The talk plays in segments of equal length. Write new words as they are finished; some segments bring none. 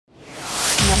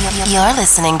You're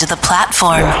listening to The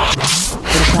Platform.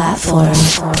 The Platform,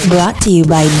 brought to you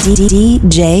by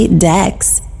DJ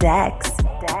Dex.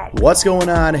 What's going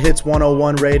on? Hits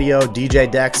 101 Radio,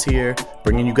 DJ Dex here,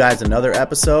 bringing you guys another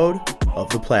episode of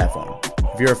The Platform.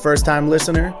 If you're a first-time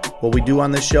listener, what we do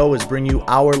on this show is bring you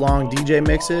hour-long DJ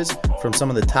mixes from some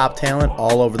of the top talent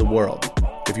all over the world.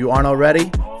 If you aren't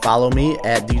already, follow me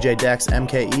at DJ Dex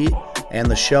MKE and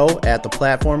the show at The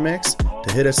Platform Mix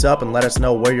to hit us up and let us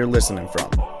know where you're listening from.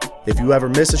 If you ever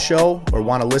miss a show or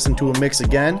want to listen to a mix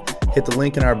again, hit the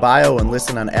link in our bio and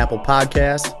listen on Apple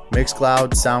Podcasts, Mixcloud,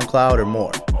 SoundCloud, or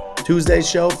more. Tuesday's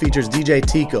show features DJ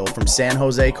Tico from San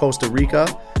Jose, Costa Rica,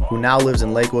 who now lives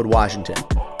in Lakewood, Washington.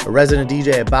 A resident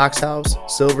DJ at Box House,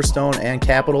 Silverstone, and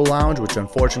Capitol Lounge, which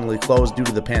unfortunately closed due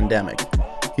to the pandemic.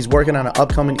 He's working on an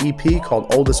upcoming EP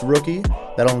called Oldest Rookie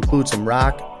that'll include some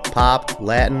rock, pop,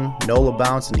 Latin, NOLA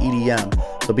bounce, and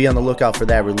EDM, so be on the lookout for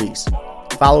that release.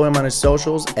 Follow him on his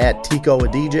socials at Tico a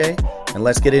DJ, and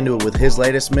let's get into it with his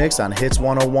latest mix on Hits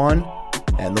 101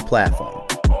 and The Platform.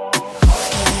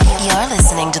 You're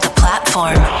listening to The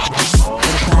Platform.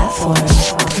 The Platform,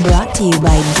 brought to you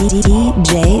by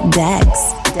DJ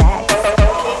Dex.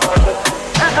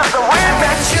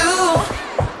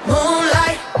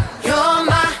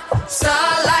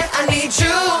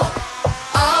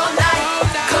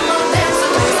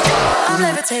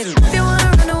 If you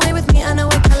wanna run away with me, I know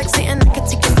a galaxy and I can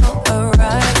take you for a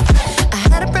ride. I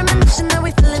had a premonition that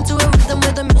we fell into a rhythm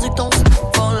where the music don't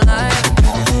stop for life.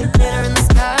 Glitter in the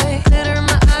sky, glitter in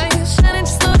my eyes, shining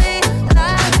just the way I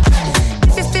like.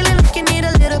 If you're feeling like you need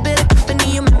a little bit of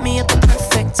company, you met me at the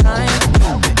perfect time.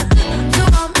 You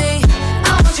want me,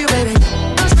 I want you, baby.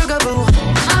 No sugar boo,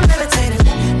 I'm levitating.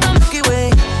 No Milky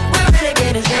Way, we're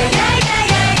renegading. Yeah, yeah, yeah,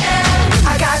 yeah,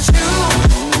 yeah. I got you.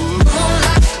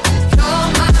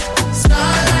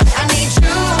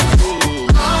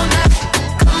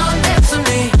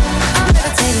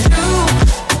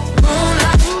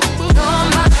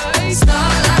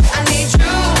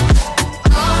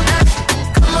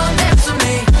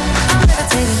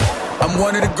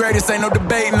 One of the greatest, ain't no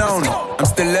debating on it. I'm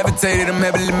still levitated, I'm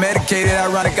heavily medicated.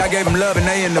 Ironic, I gave him love and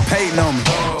they end up hating on me.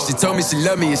 She told me she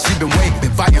loved me and she been waiting.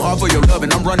 Been fighting hard for your love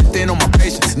and I'm running thin on my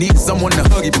patience. Needed someone to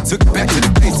hug, even took it back to the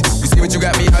basics. You see what you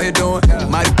got me out here doing?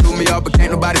 Might have threw me off, but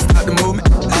can't nobody stop the movement.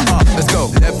 Let's go.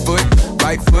 Left foot,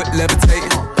 right foot,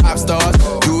 levitating. Pop stars,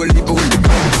 do a Lipa with the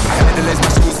gun. I had to lace my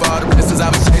shoes for all the blessings I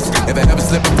was chasing. If I ever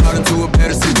slip, I'm caught into a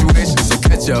better situation. So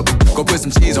catch up, go put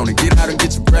some cheese on it, get out and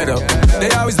get your bread up. They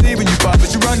always leaving you far,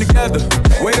 but you run together.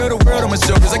 Weight of the world on my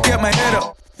shoulders, I kept my head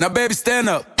up. Now baby, stand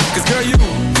up, cause girl, you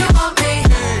want me,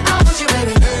 I want you,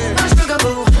 baby. No sugar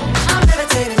boo, I'm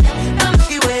levitating. No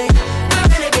Milky Way, we're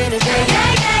renegading. Yeah,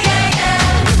 yeah, yeah, yeah,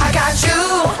 yeah. I got you,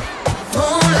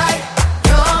 moonlight.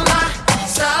 You're my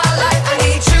starlight. I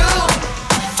need you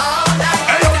all night.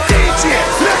 Hey, yo, DJ,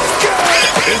 let's go.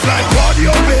 It's like party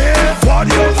over here,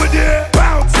 party over there.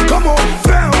 Bounce, come on,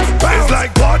 bounce, bounce. It's like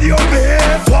party over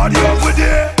here, party over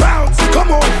there. Bounce,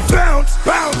 come on, bounce,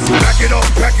 bounce. Back it up,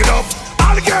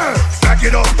 all the girls. Back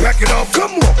it up,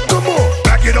 come on.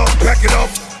 Back it up,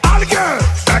 all the girls.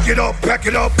 Back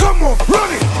it up, come on,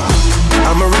 run it.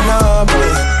 I'm a runner,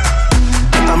 boy.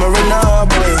 I'm a runner,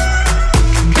 boy.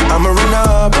 I'm a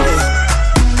runner, boy.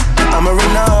 I'm a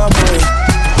runner, boy.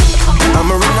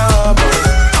 I'm a runner, boy.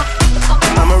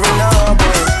 I'm a runner,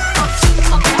 boy.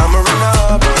 I'm a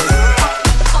runner, boy.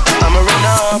 I'm a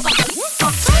runner, boy.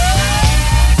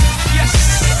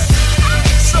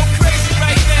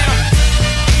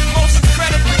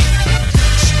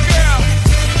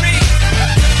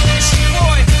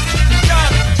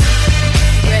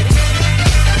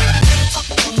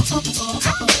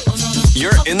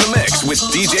 You're in the mix with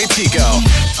DJ Tico.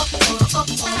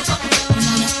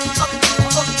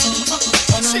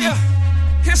 Yeah,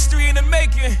 history in the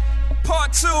making,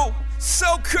 part 2.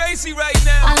 So crazy right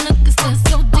now. I look and stare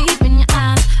so deep in your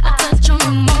eyes. I touch on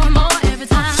you more and more every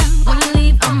time. When you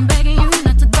leave, I'm begging you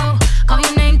not to go. Call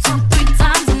your name 2-3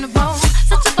 times in a row.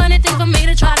 Such a funny thing for me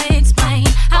to try to explain.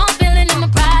 How I'm feeling and my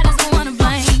pride is the one to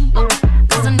blame.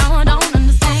 Cause I know I don't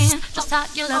understand just how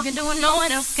you love you doing no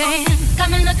one else can. Got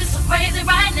me looking so crazy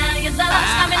right now. Your love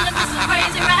got me looking so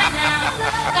crazy right now.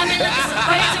 Got me looking so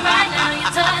crazy right now. Your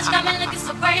touch got me looking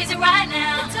so crazy right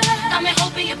now. Got me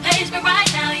hoping you page me right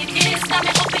now. Your kiss got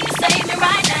me hoping you save me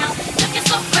right now. Looking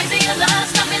so crazy, your love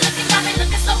got me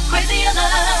looking so crazy.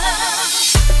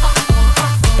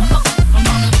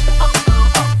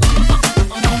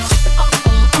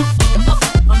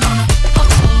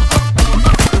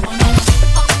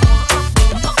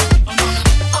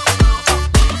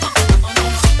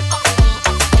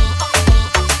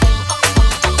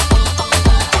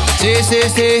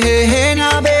 Say, hey,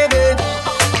 now, baby.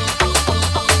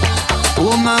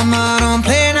 Oh, mama, don't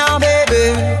play now,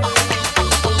 baby.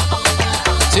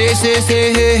 Say,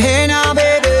 hey, now,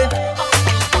 baby.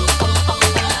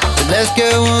 Let's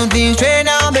get one thing straight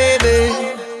now, baby.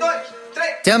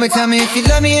 Tell me if you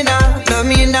love me or not, love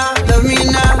me or not, love me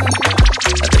or not. I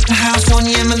put the house on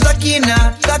you, am I lucky or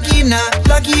not, lucky or not,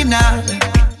 lucky or not?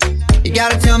 You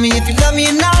gotta tell me if you love me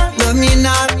or not, love me or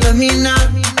not, love me or not.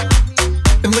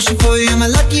 Been wishing for you, am I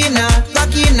lucky or not,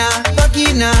 lucky or not, lucky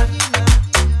or not?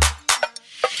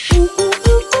 Ooh, ooh,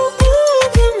 ooh, ooh, ooh,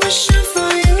 been wishing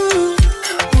for you.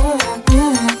 Ooh,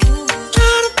 ooh. Try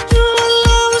to do what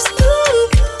love is do.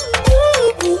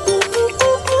 Ooh, ooh, ooh, ooh,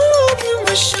 ooh, ooh, been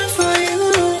wishing for you.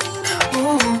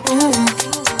 Ooh, ooh.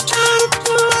 Try to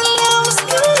do what love is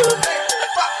do.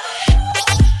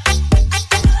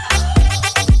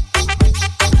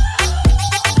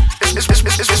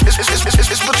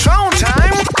 It's Patron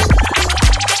time.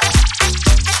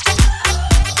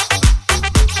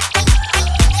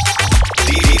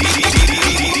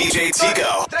 DJ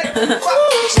Tico.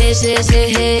 Say,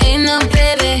 hey, no,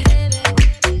 baby.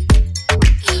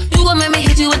 You gon' make me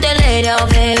hit you with that lay down,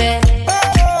 baby.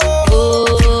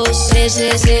 Oh, say,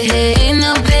 hey,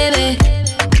 no, baby.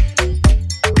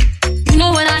 You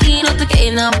know when I need up the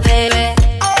gate now, baby.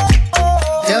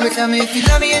 Tell me if you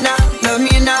love me or not, love me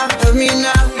or not, love me or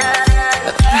not.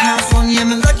 At the house on you,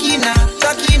 am I lucky or not,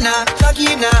 lucky or not, lucky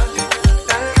or not?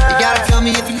 You gotta tell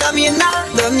me if you love me or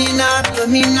not, love me or not, love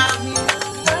me or not.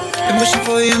 Been wishing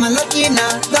for you, am I lucky or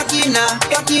not, lucky or not,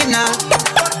 lucky or not?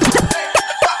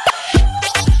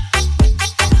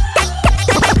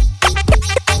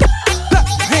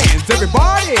 Hands,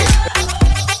 everybody!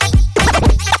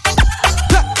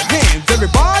 Hands,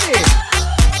 everybody!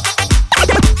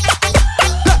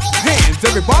 Hands,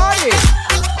 everybody!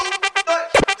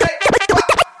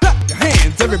 Clap your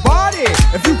hands, everybody!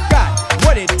 If you got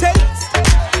what it takes.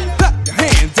 Clap your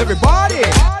hands, everybody!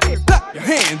 Clap your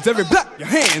hands, everybody! Your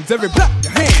hands, everybody!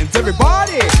 Your hands,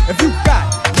 everybody! If you got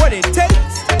what it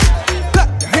takes. Clap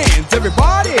your hands,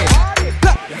 everybody!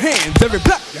 Clap your hands,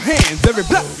 everybody! Your hands,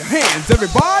 everybody! Your hands,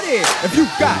 everybody! If you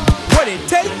got what it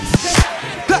takes.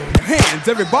 Clap your hands,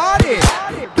 everybody!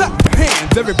 Clap your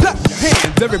hands, everybody! Your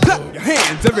hands, everybody! Your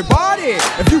hands, everybody!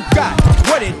 If you got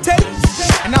what it takes.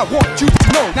 And I want you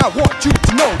to know,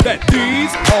 that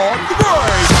these are the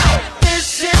words.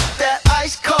 This is that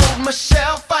ice cold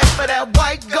Michelle fight for that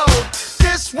white gold.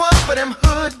 This one for them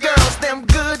hood girls, them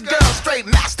good girls, straight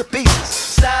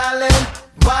masterpieces. Stylin',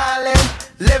 wildin',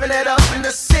 living it up in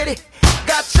the city.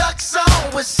 Got Chuck's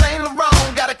on with Saint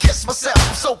Laurent. Gotta kiss myself,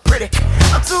 I'm so pretty.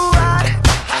 I'm too hot.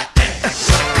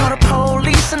 Call the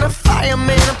police and the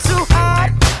fireman. I'm too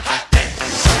hot.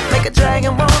 Make a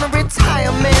dragon wanna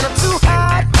retire, man. I'm too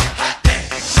hot.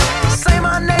 Say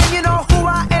my name, you know who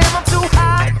I am. I'm too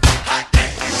hot.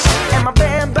 And my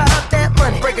band bought that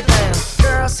money. Break it down.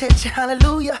 Girls hit you,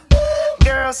 hallelujah.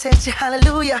 Girls hit you,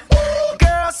 hallelujah.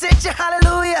 Girls hit you,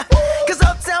 hallelujah. Cause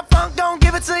Uptown Funk don't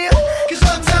give it to you. Cause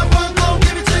Uptown Funk don't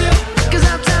give it to you. Cause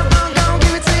Uptown Funk don't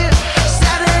give it to you.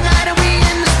 Saturday night and we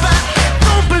in the spot.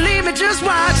 Don't believe me, just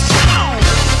watch.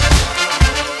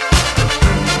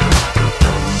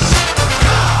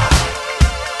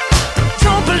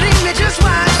 Don't believe me, just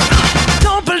watch.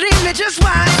 Don't believe me, just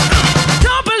watch.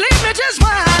 Don't believe me, just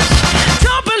watch.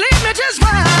 Don't believe me, just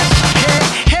watch.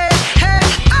 Hey, hey,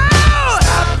 oh!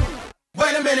 Stop.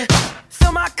 Wait a minute.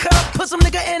 Fill my cup, put some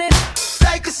nigga in it.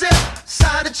 Take a sip,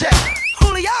 sign the check.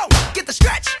 Julio, get the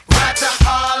stretch. Right to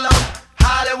Harlem,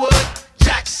 Hollywood,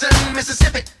 Jackson,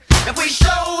 Mississippi. If we show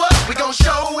up, we gon'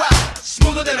 show out.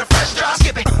 Smoother than a fresh drop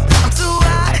skipping. I'm too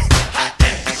hot.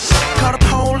 Call the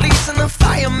police and the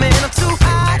fireman. I'm too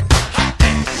hot.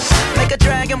 Make a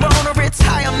dragon wanna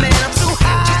retire, man. I'm too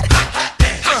hot.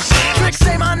 Trick,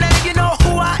 say my name, you know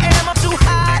who I am. I'm too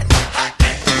hot.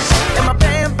 And my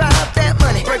band bought that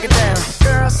money. Break it down.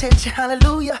 Girls hit you,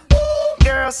 hallelujah.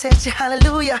 Girls hit you,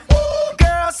 hallelujah.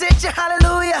 Girls hit you,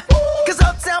 hallelujah. Cause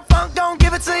Uptown Funk don't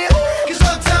give it to you. Cause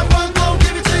Uptown Funk don't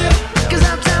give it to you. Cause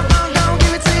Uptown Funk don't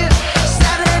give it to you.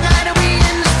 Saturday night and we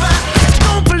in the spot.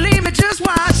 Don't believe me, just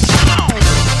watch.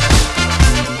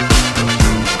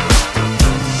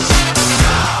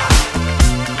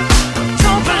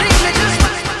 Don't believe me, just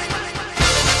watch.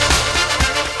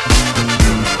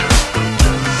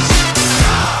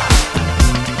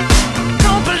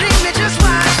 Don't believe me, just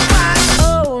watch.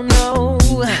 Oh no,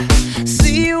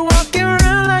 see you walking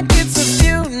around like it's a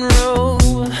funeral.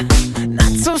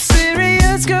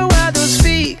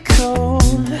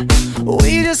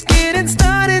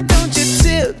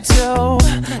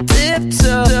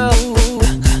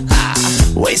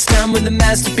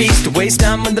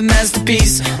 a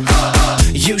masterpiece.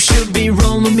 You should be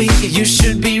rolling me, you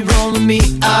should be rolling me.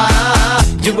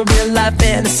 You're a real life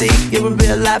fantasy, you're a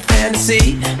real life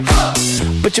fantasy.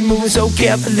 But you're moving so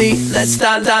carefully, let's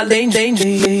start danger.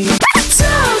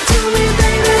 Talk to me,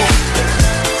 baby.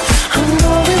 I'm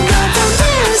rolling up on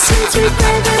this sweet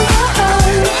baby.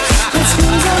 Let's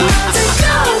lose our minds and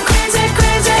go crazy,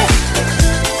 crazy.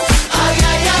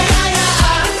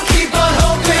 Keep on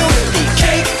hoping we'll be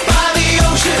cake by the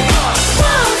ocean.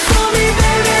 Walk for me,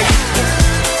 baby.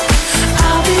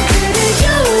 I'll be pretty,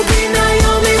 you'll be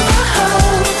Naomi.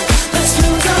 Let's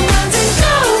lose our minds and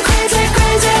go crazy,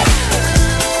 crazy.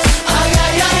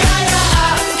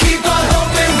 Keep on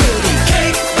hoping we'll be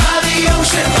cake by the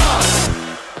ocean.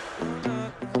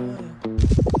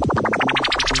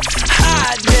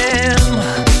 Hot damn,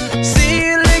 see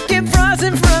you licking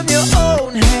frosting from your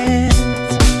own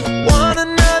hands. Want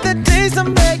another taste?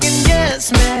 I'm begging,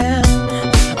 yes, ma'am.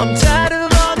 I'm tired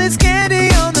of all this candy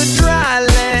on the dry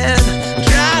land.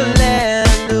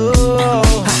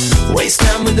 Oh, waste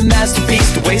time with the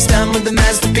masterpiece. To waste time with the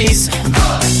masterpiece.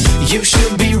 You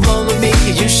should be rolling me.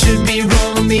 You should be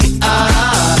rolling me.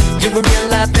 You're a real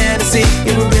life fantasy.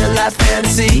 You're a real life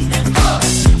fantasy.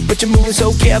 But you're moving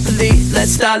so carefully.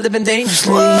 Let's start living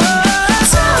dangerously.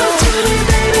 Talk to me,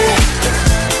 baby.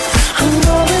 I'm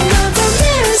rolling up on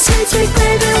this sweet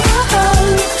baby.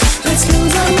 Let's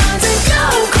lose our minds and go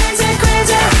crazy,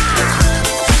 crazy.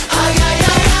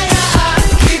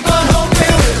 Keep on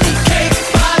hoping we'll be cake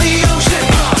by the ocean.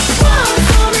 Walk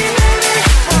for me, baby.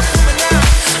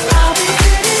 I'll be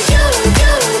pretty, you.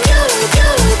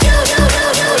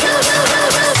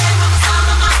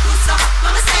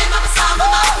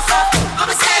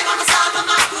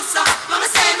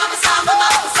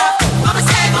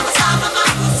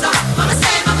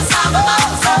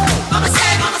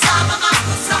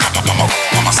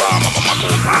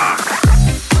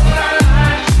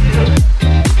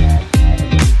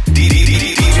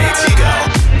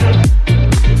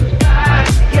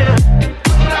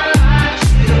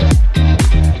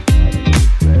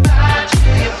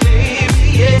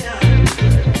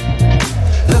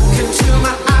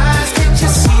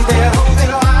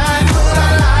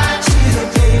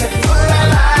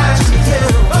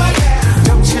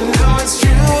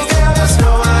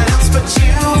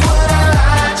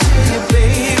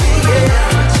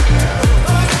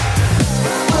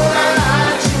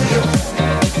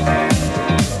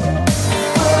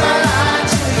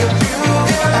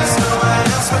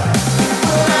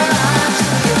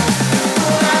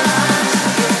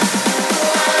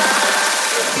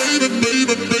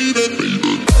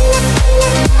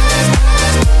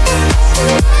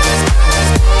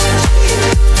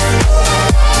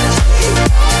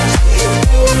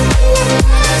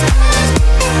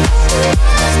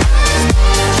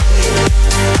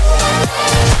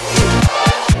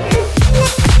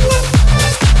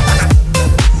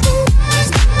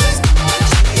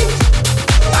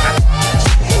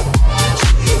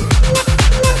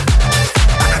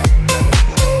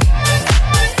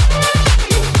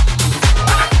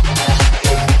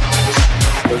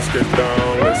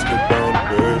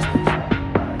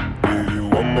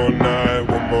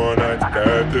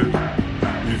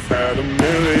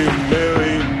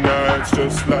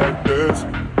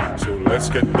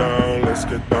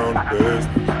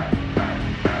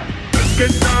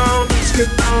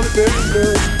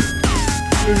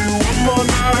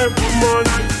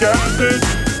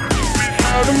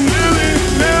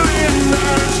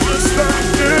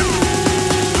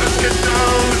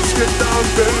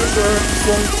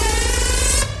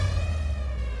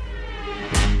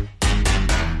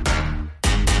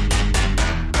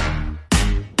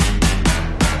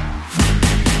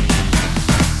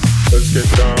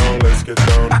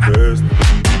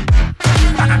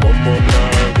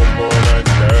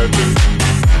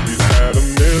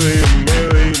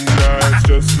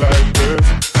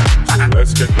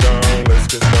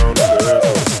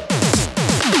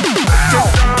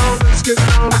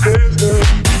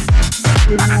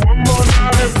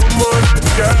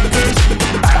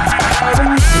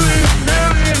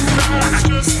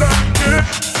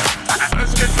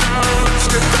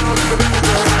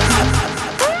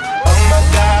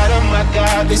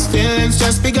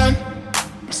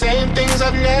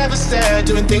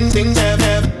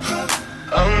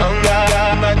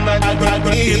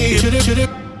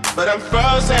 But I'm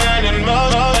frozen in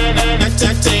motion and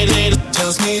agitated.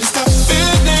 Tells me to stop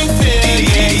feeling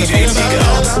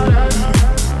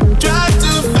Try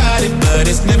to fight it, but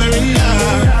it's never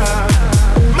enough.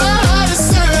 My heart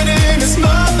is hurting, it's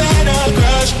more than a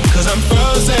crush. Cause I'm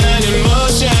frozen in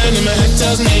motion and my head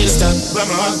tells me to stop. But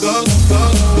my heart goes, go,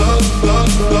 go, go,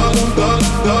 go, go,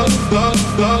 go.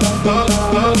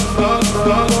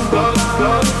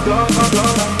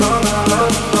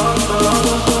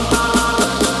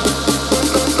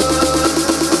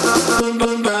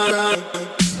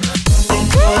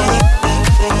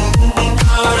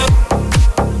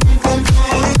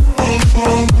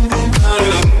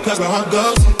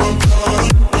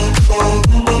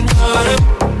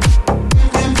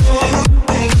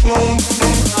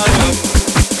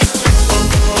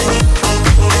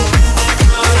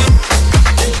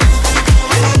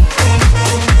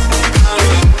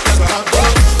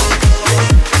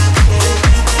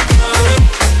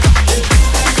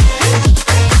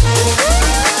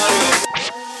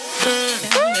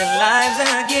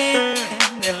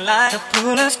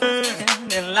 You're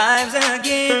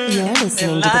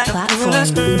listening to the platform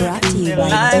brought to you by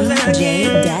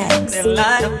DJ Dex.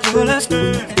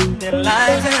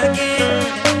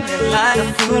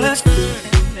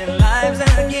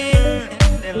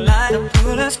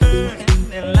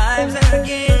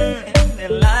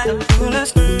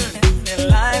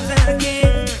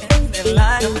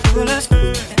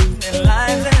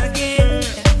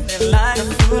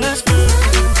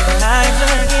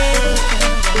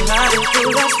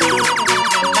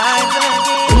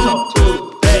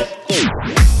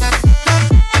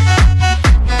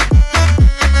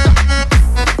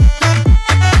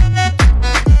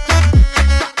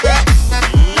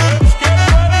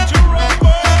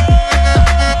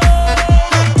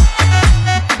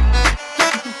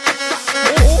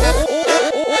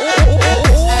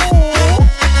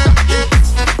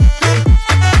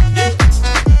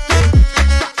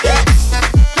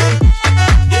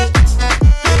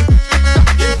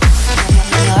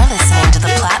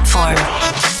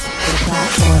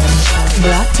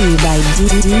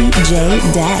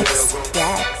 DJ Dex.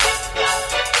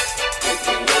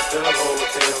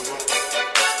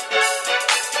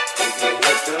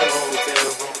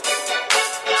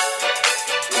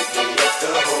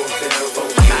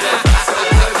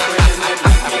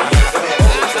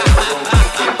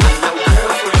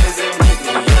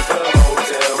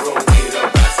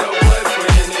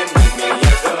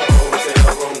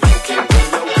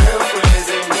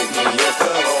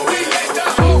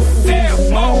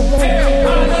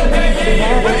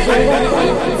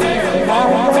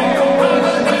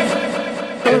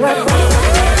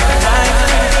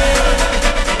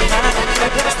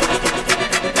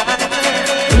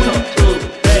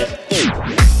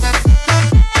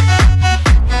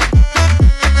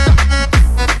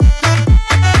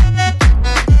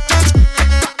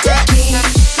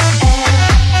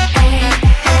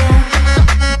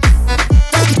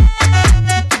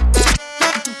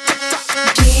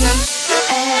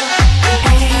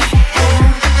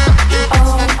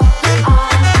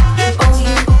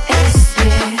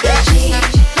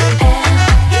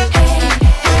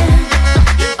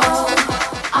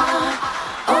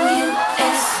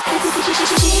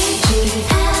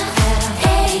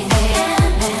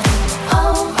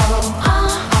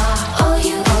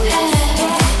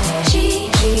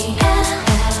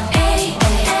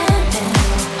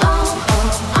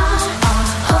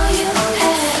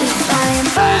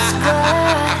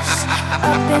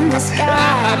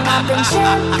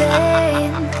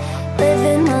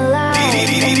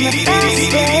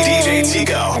 DJ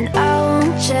Tico. And I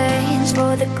won't change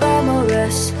for the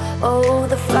glamorous. Oh,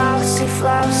 the flousy,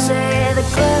 the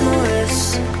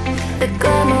glamorous. The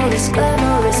glamorous,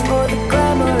 glamorous for the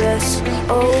glamorous.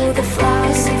 Oh, the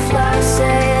flousy,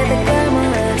 the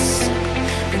glamorous.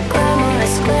 The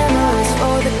glamorous, glamorous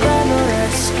for the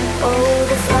glamorous. Oh,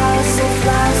 the flousy,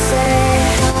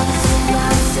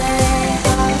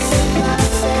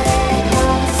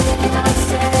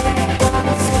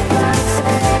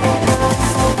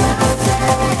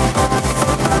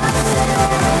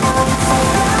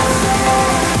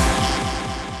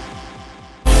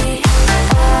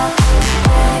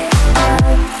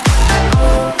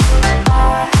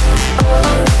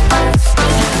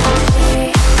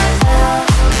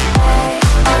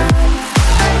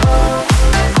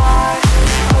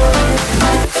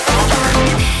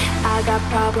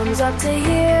 up to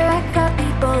here, I got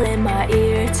people in my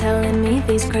ear telling me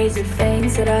these crazy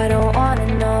things that I don't wanna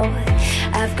know.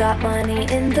 I've got money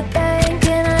in the bank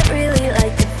and I'd really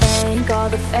like to thank all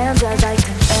the fans I'd like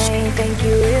to thank you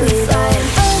really. Flying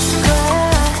first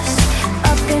class,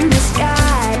 up in the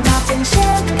sky, popping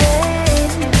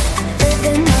champagne,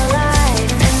 living my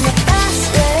life in the fast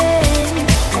lane.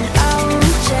 And I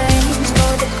won't change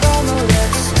for the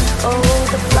glamorous. Oh,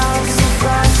 the flossy,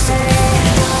 flossy.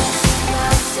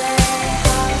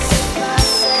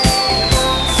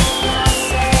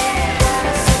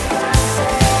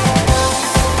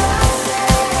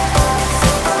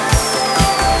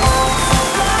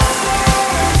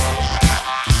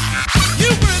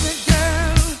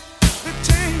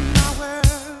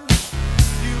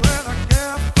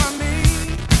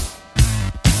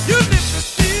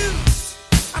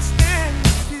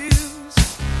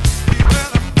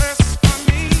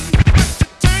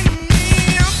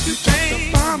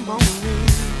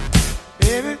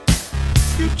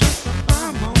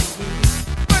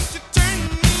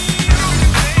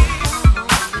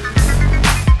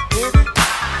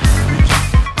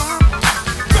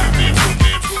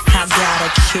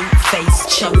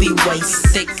 Chubby waist,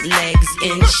 thick legs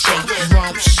in shape,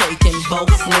 rump shaking, both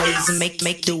ways and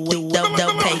make do with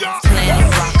double pay.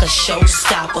 Planet rocker,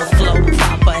 showstopper, flow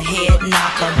proper, head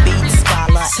knocker, beat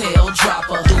scholar, tail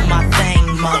dropper. Do my thing,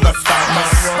 motherfucker.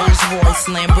 Rolls Royce,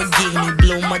 Lamborghini,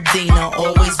 blue Medina,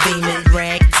 always beaming,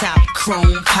 rag top,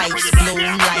 chrome pipes, blue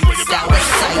lights, out of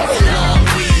sight. Long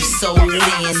weed, sold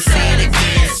in, say it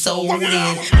again, sold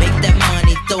in. Make that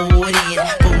money, throw it in,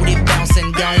 booty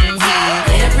bouncing, gone here.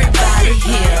 Everybody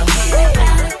here,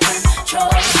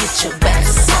 get your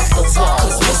backs off the wall,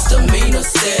 'cause misdemeanor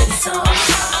said so.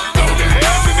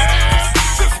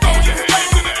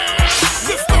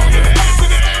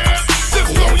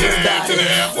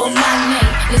 Well, my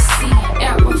name is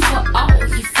Sierra for all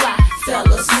you fly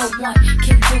fellas. No one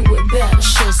can do it better.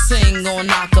 She'll sing on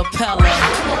acapella.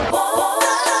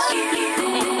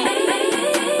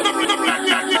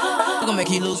 I'm gonna make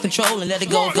you lose control and let it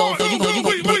go. You go. I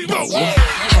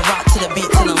rock to the beat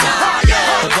till I'm higher.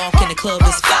 The walk in the club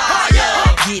is fire.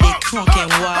 Get it crunk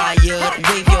and wired.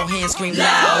 Wave your hands, scream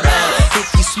louder. If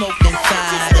you smoke, then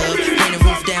fired up. Bring the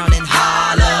roof down and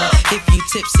holler. If you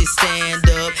tipsy, stand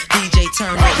up. DJ,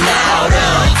 turn it louder.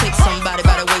 Take somebody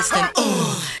by the waist and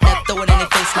now throw it in their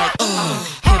face like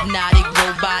hypnotic,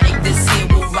 robotic. This here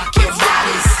will rock your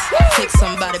bodies. Take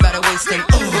somebody by the waist and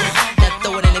now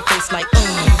throw it in their face like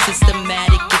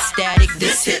systematic, ecstatic.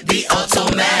 This hit be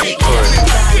automatic.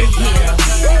 Everybody here.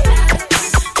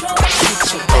 Get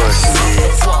your backs off the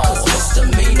wall, 'cause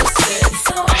misdemeanor said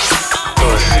so.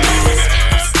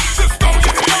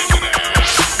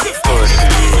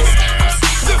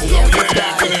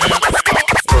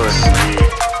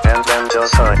 And then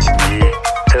just touch me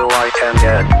till I can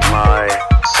get my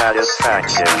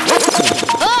satisfaction.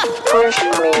 Push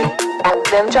me and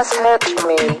then just hurt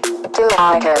me till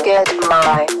I can get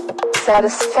my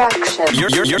satisfaction. You're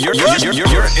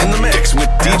in the mix with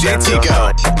DJ Tico.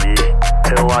 Touch me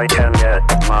till I can get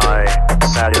my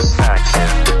satisfaction.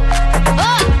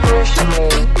 Push me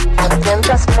and then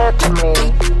just hurt me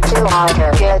till I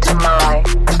can get my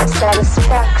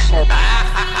satisfaction.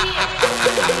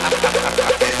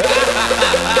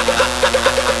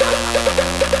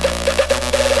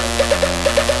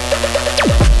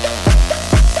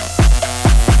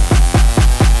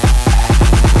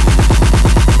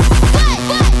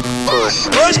 Push.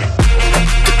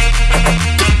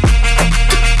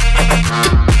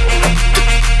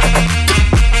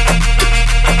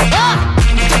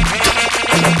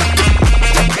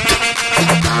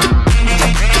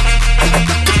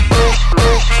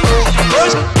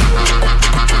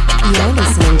 You're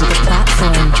listening to The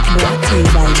Platform, brought to you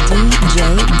by DJ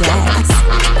Dex.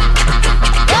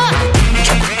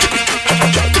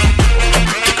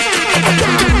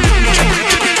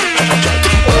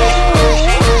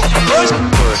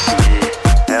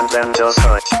 And then just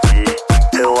touch me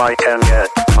till I can get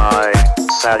my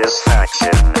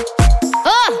satisfaction.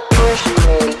 Push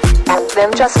me and then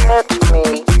just hurt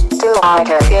me till I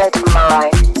can get my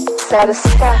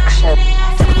satisfaction.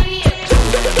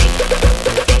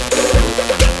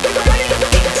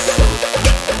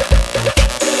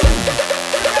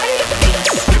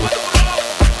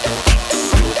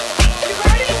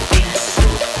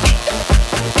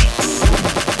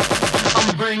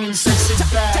 Bringing sexy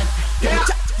back.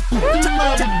 The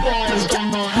mother boys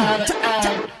don't know how to act.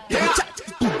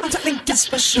 I think it's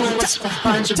special what's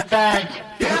behind your back.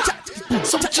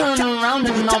 So turn around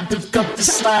and I'll pick up the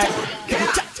slack.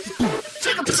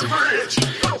 Take up this bridge.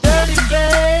 Dirty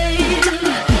babe,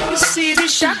 you see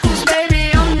these shackles,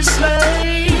 baby, I'm your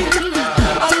slave.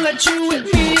 I'll let you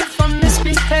with me if I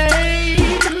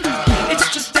misbehave. It's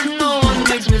just that no one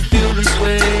makes me feel this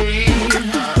way.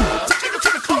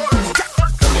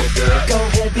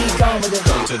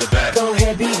 To the back. Go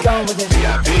ahead, be gone with it.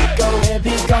 VIP. Go ahead,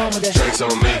 be gone with it. Drinks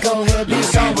on me. Go ahead, be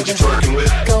gone with it. What you twerking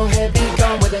with? Go ahead, be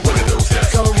gone with it. Look at those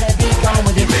hips. Go ahead, be gone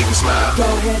with it. You make me smile. Go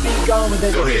ahead, be gone with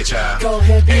it. Go ahead, child. Go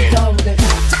ahead, be gone with it.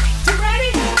 You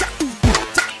ready?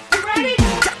 You ready?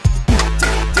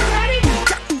 You ready?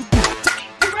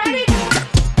 You ready?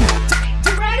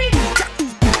 You ready?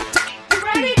 You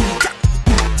ready?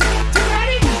 You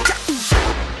ready?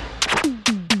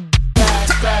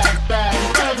 Back, back,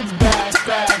 brother, back,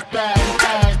 back, back,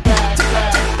 back, back,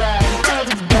 back, back,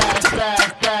 brother, back, back,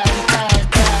 back, back,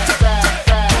 back, back,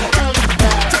 back, brother,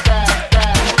 back, back,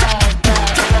 back, back,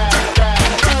 back,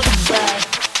 back, back.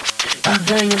 I'm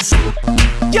bringing.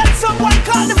 Get someone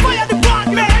call the fire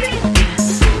department.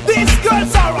 These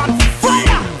girls are on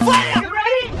fire, fire. You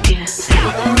ready? Yes.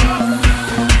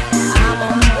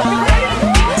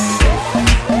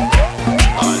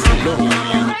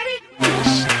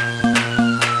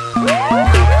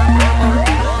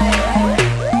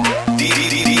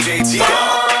 DJ Tico.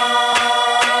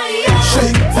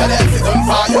 Shake that ass.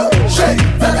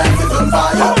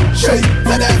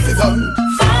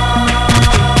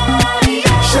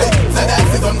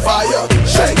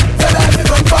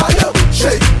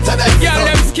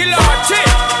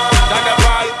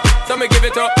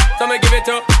 Some I give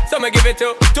it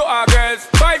to our girls.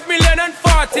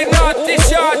 5,040,000 naughty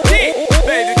shorty.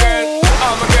 Baby girls,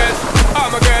 all my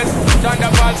girls.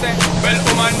 Thunderball say, well,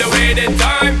 I'm on the way the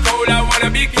time cold. I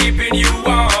wanna be keeping you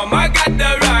warm. I got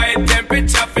the right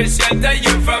temperature for shelter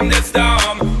you from the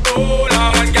storm. Hold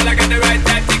on, girl, I got the right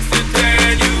tactics to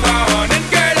turn you on. And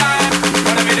girl, I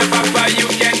wanna be the papa, you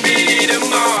can be the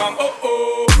mom. Oh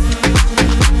oh.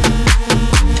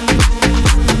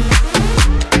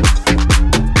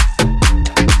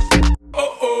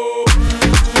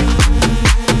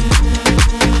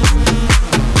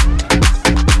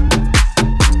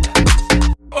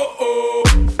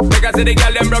 See the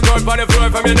girl them broke out on the floor.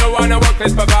 From you don't wanna work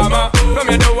this performer. From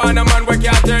you don't wanna man work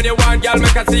you turn you one. Girl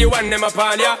make I see you when them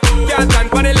upon ya. Can't stand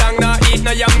for the long, nah eat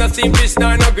no yam, no steamed fish,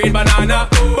 no green banana.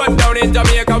 But down in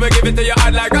Jamaica we give it to you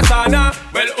hot like a sauna.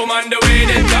 Well, on the way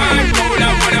the time cold, I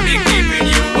wanna be keeping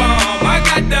you warm. I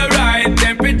got the right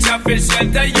temperature for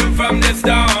shelter you from the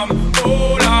storm.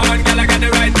 Hold on, girl, I got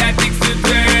the right tactics to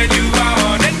turn you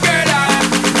on. And girl, I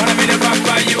wanna be the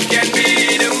papa, you can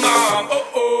be the mom. Oh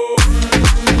oh.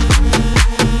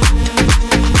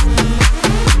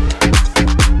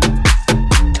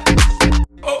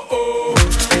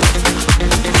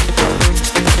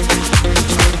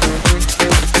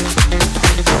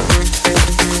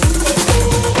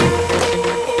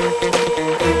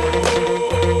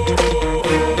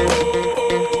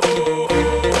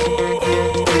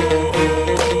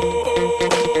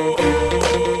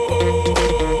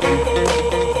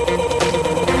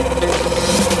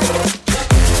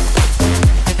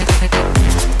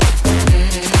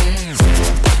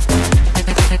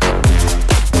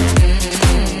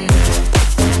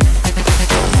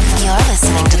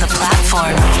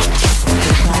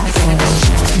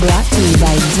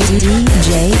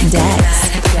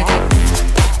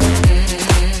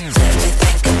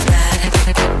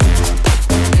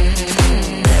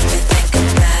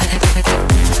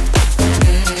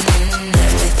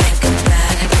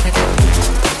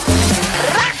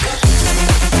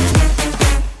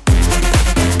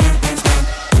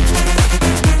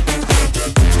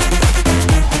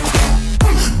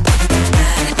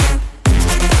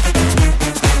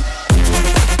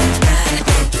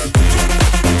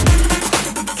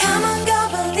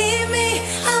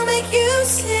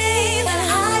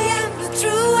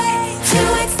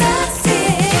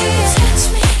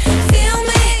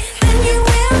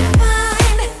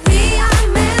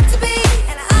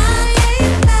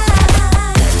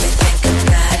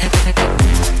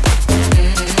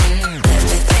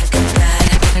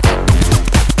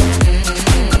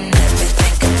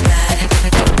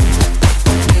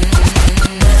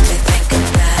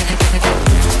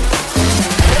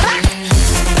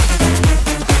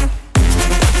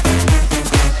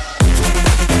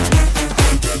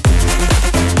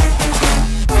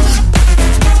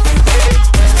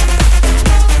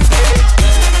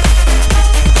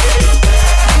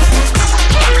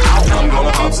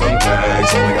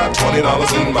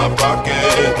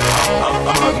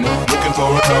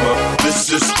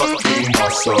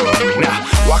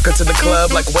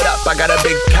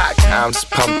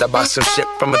 I bought some shit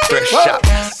from a thrift shop.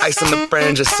 Ice on the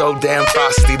fringe is so damn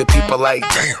frosty. The people like,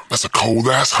 damn, that's a cold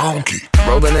ass honky.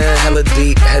 Rolling in hella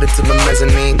deep, headed to the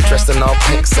mezzanine. Dressed in all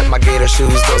pink, set my gator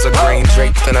shoes. Those are green,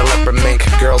 draped in a leopard mink.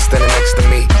 Girl standing next to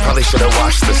me. Probably should've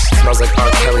washed this. Smells like R.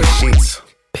 Kelly sheets.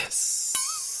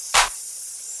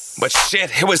 But shit,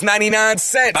 it was 99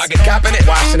 cents. I get copping it,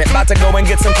 washing it. About to go and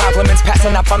get some compliments.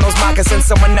 Passing up on those moccasins.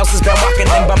 Someone else has been walking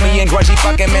in by me and grudgy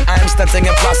fucking men. I am stunting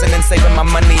and flossing and saving my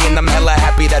money. And I'm hella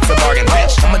happy that's a bargain,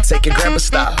 bitch. I'ma take your grandpa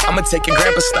style.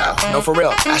 No, for real.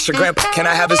 Ask your grandpa, can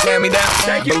I have his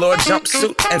hand-me-down? Velour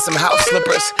jumpsuit and some house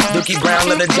slippers. Dookie brown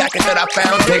leather jacket that I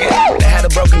found. Dig it. They had a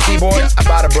broken keyboard. I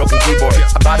bought a broken keyboard.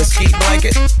 I bought a ski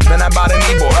blanket. Then I bought a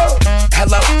kneeboard.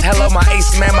 Hello, my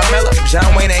ace man, my mellow.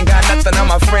 John Wayne ain't got nothing on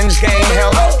my fringe game. Hell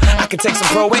no. I can take some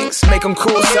pro wings, make them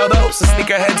cool, sell those. So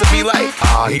sneakerheads will be like,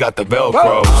 he got the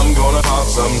Velcro. I'm gonna pop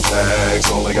some tags.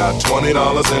 Only got $20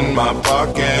 in my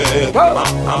pocket.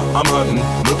 I'm hunting,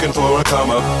 looking for a come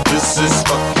up. This is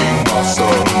fucking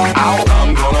awesome.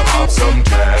 I'm gonna pop some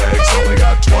tags. Only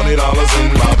got $20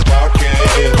 in my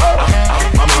pocket.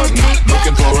 I'm hunting,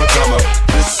 looking for a come up.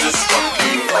 This is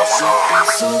fucking awesome.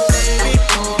 So baby,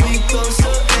 pull me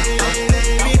closer.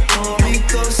 Baby, pull me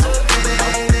closer.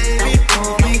 Baby,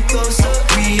 pull me closer.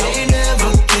 We ain't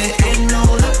never getting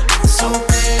older. So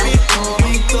baby, pull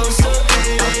me closer.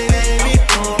 Baby,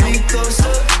 pull me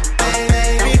closer.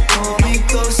 Baby, pull me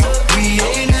closer. We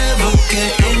ain't never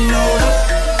getting older.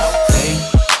 Hey,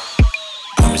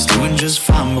 I was doing just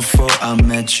fine before I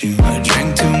met you. I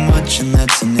drank too much and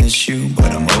that's an issue,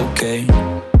 but I'm okay.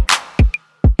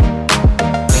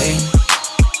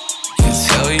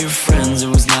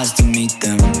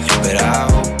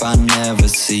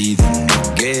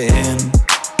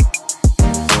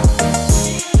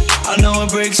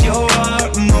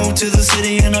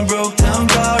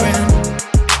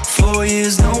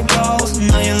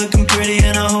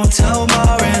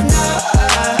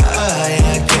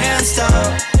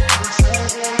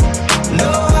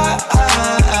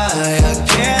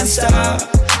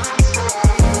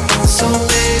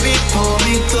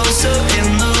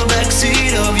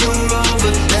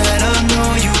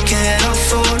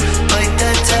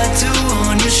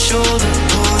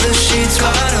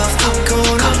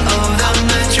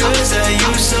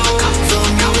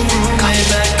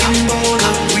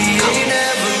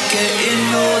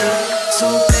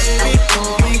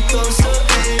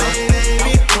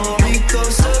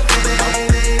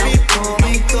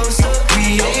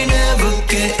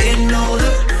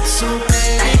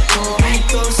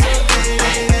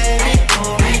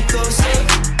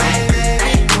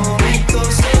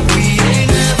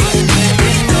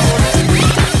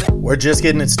 We're just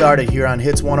getting it started here on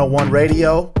Hits 101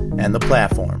 Radio and the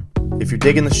platform. If you're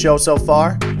digging the show so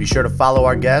far, be sure to follow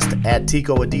our guest at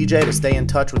Tico a DJ to stay in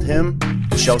touch with him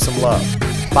and show some love.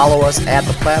 Follow us at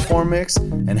the Platform Mix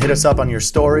and hit us up on your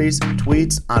stories,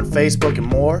 tweets, on Facebook and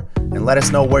more, and let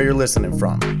us know where you're listening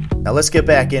from. Now let's get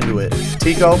back into it.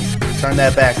 Tico, turn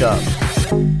that back up.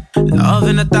 Love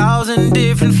in 1,000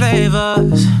 different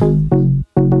flavors.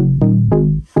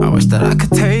 I wish that I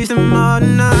could taste them all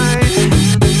night.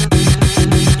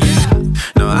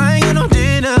 No, I ain't got no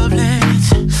dinner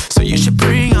plans, so you should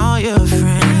bring all your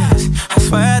friends. I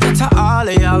swear that to all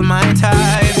of y'all my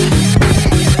type.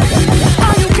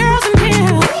 All you girls in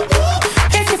here,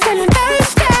 if you're feeling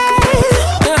thirsty,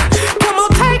 come on,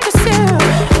 take a sip,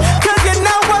 'cause you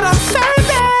know what I'm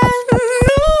serving.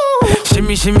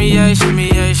 Shimmy, shimmy, yeah, shimmy,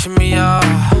 yeah, shimmy, yeah.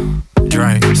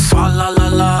 Drink, swalla la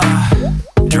la.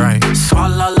 Drink,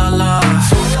 swalla la la.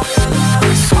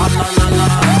 Swalla la la.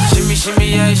 Shimmy, shimmy,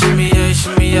 yeah, shimmy, yeah,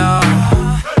 shimmy, yeah.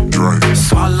 Drink,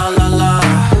 swalla la la.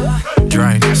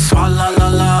 Drink, swalla la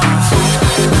la.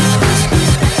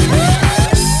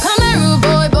 Come here, rude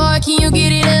boy, boy, can you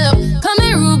get it up? Come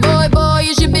here, rude boy, boy,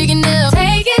 is you big enough?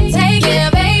 Take it, yeah,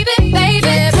 baby,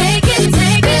 baby, take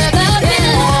it, love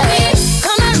it.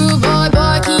 Come here, rude boy,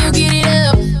 boy, can you get it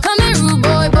up? Come here, rude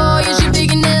boy, boy, is you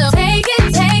big enough? Take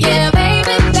it, yeah,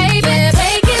 baby, baby,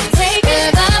 take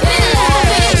it, love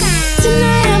it.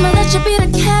 Tonight I'ma let you be the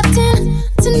captain.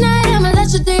 Tonight I'ma let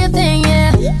you do your thing,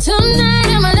 yeah. Tonight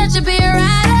I'ma let you be a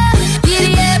rider.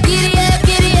 Giddy up, giddy up,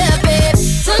 giddy up, babe.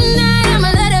 Tonight I'ma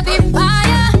let it be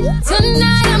fire.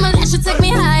 Tonight I'ma let you take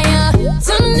me higher.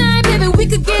 Tonight, baby, we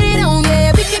could get it on,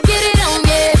 yeah. We could get it on,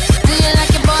 yeah. Do you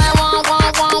like it, boy? Want,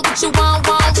 what you want,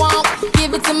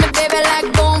 give it to me, baby, like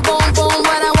boom, boom, boom.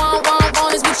 What I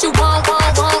want is what you want,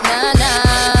 nah, nah.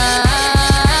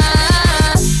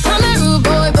 Come here, rude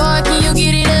boy, boy, can you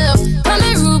get it up? Come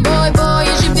here, rude boy, boy,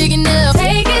 is you big enough?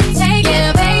 Take it,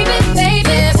 yeah, baby,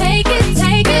 baby, take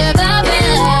it, love it.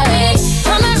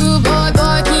 Come here, rude boy,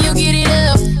 boy, can you get it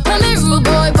up? Come here, rude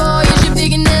boy, boy, is you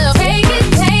big enough? Take it,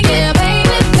 yeah,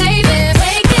 baby, baby,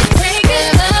 take it,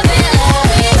 love it.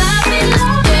 Love it,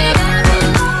 love it, yeah.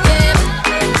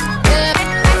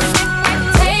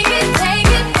 Take it,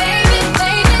 baby,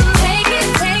 baby,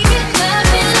 take it,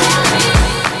 love it.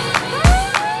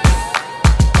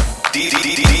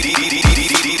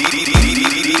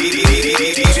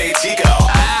 DJ Tico.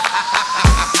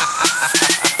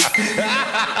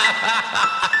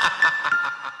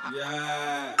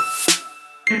 Yeah.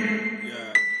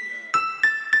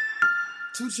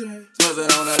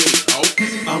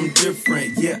 I'm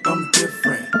different, yeah, I'm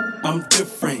different. I'm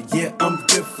different, yeah, I'm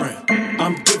different.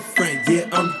 I'm different, yeah,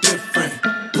 I'm different.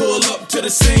 Pull up to the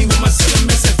scene with my ceiling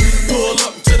missing. Pull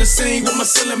up to the scene with my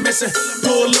ceiling missing.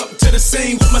 Pull up to the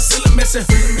scene with my ceiling missing.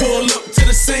 Pull up to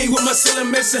the scene with my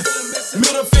ceiling missing.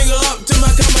 Middle finger up to my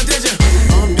competition.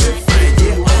 I'm different,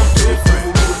 yeah, I'm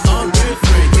different. I'm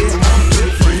different, yeah, I'm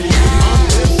different. I'm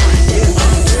different, yeah,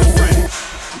 I'm different.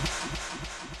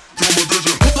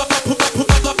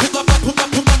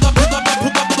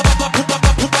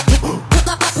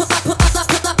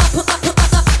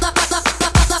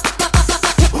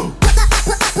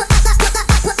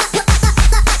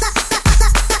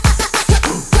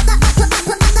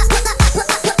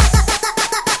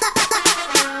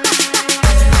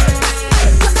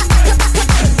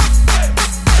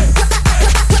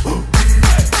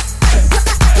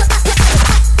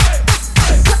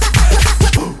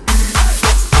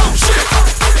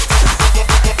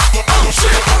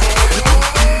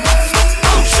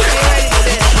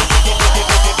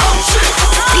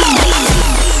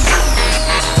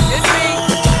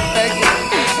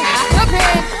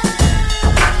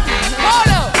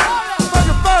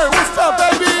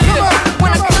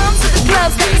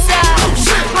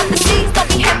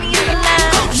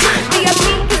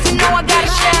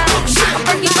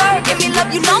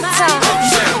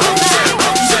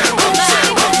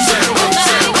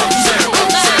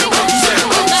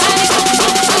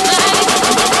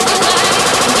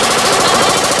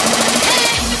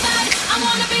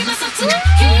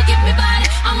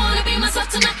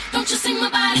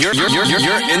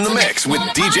 You're in the mix with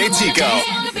DJ Tico.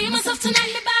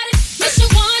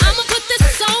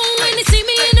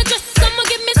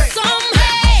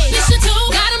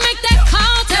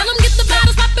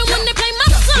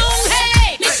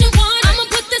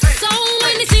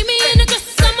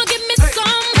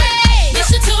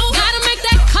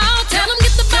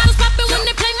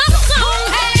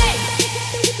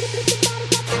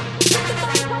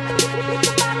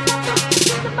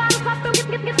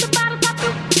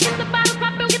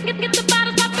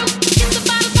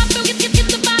 Get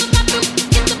the bottle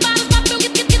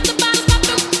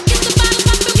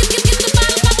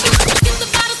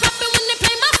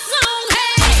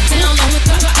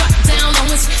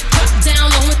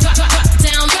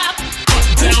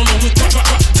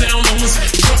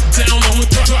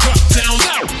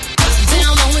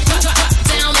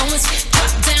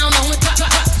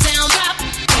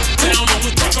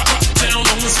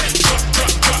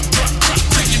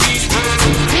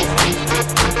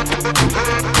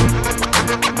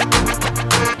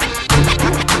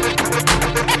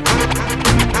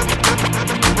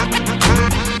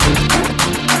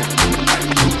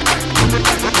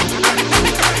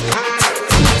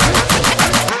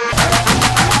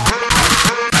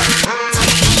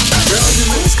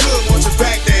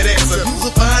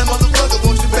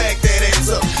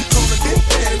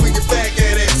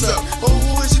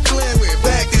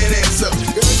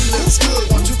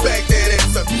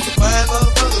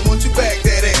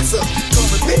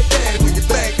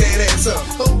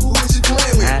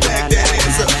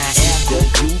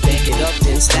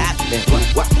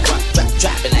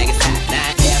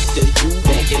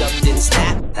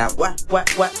What?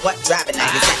 Drop it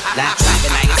like it's hot. Drop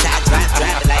it like it's hot.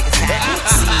 Drop it like it's hot.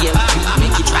 CMP,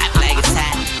 make you drop it like it's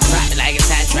hot. Drop it like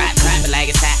it's hot. Drop it like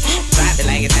it's hot. Drop it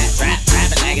like it's hot. Drop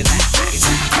it like it's hot.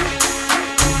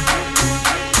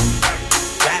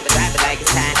 Drop it like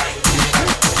it's hot.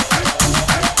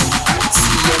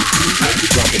 CMP, make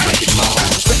you drop it like it's hot.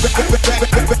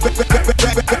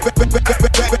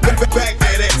 Back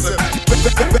that ass up.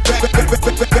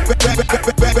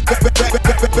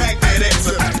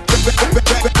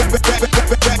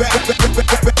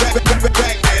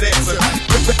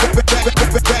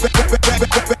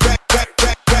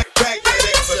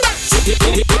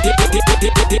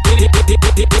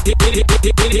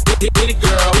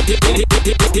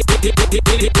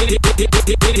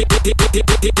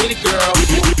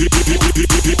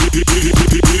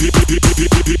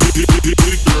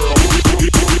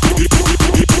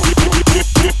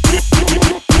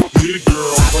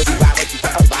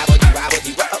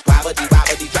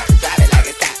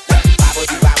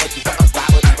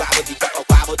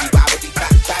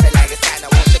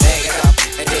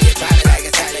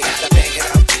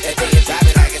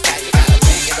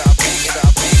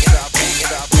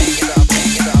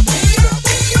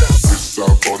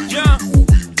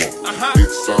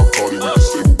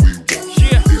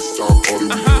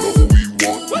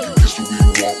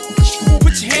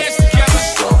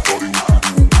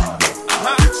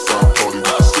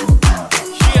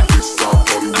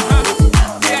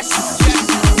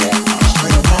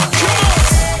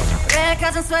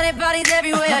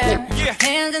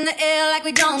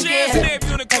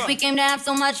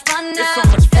 So much fun now.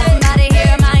 Somebody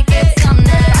here might get some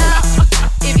now.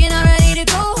 If you're not ready to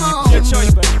go home, your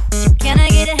choice, baby. Can I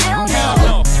get a hell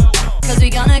no? Cause we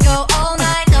gonna go all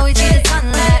night till we see the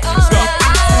sunlight. Alright.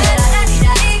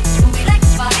 We like to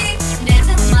party,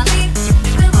 dancing with my lead,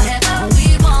 doing whatever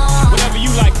we want. Whatever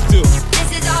you like to do.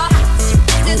 This is our house,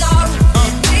 this is our room,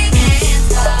 and we can't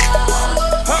stop,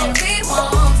 and we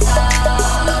won't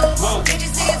stop. Whoa. Can't you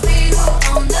see it's we who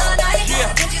own the night? Yeah.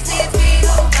 Can't you see it's we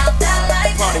who got that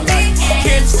light? Party light.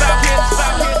 Can't stop.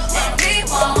 We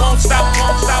won't stop.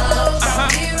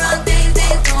 We run things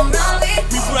don't run we.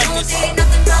 Don't take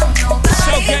nothing from nobody.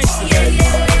 So gangsta, baby.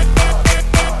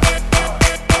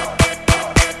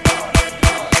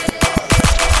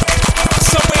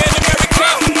 Somewhere in America,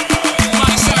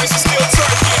 my size is still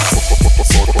turkey.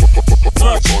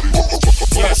 Twerk.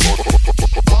 Yes.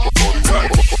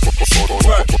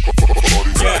 Twerk.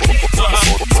 Yeah.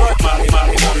 Twerk.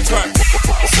 Molly. Twerk.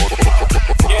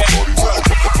 Yeah.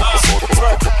 Twerk.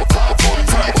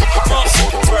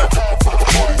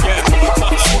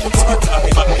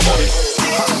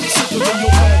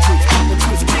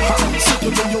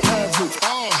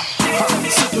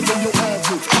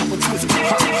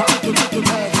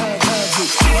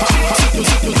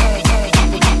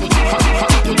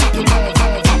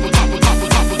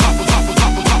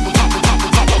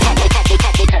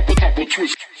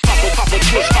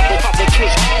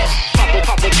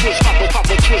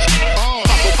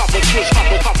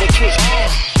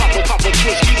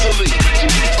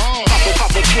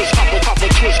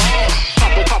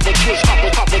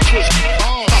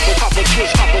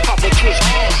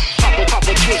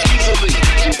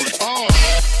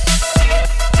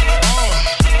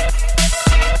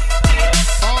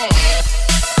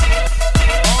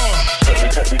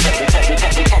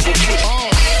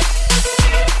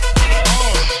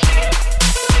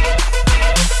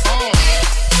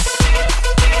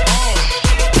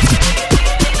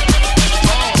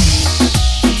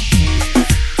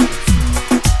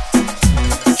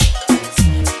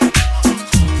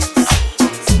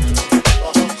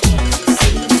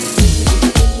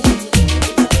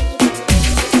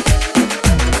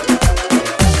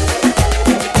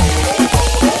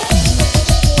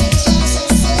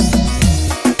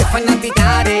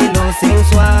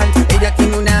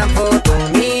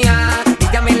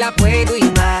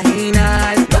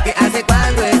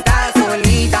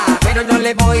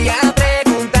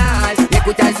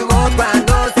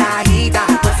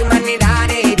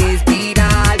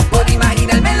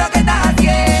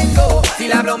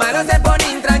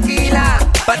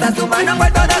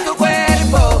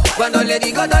 le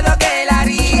digo todo lo que él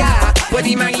haría. Pues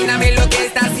imagíname lo que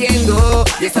está haciendo.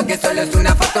 Y eso que solo es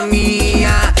una foto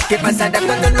mía. ¿Qué pasará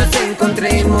cuando nos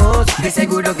encontremos? De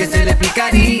seguro que se le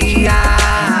explicaría.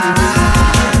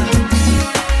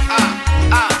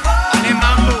 Dale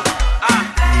mambo,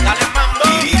 dale mambo.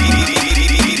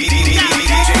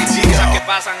 Cosas que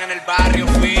pasan en el barrio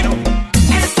fino.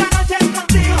 Esta noche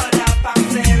contigo la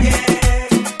pasé bien.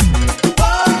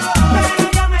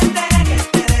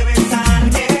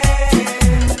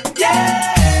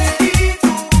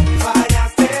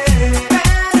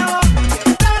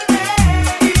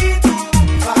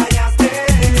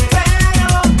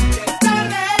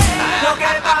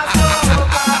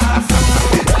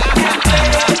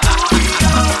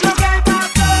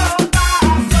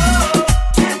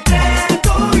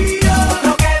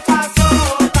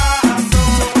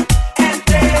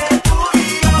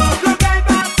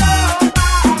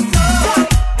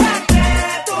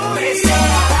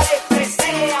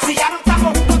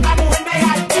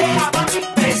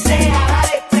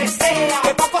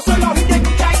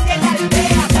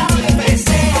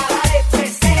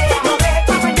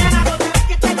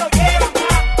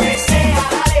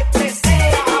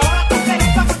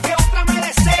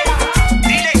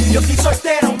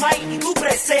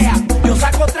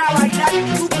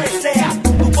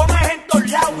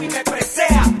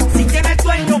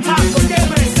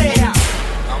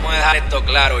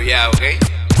 claro ya, ¿ok?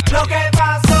 Lo que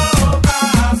pasó,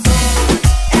 pasó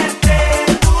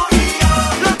entre tú y yo.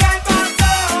 Lo que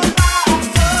pasó,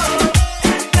 pasó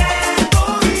entre tú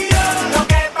y yo. Lo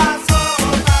que pasó,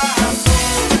 pasó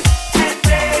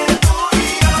entre tú y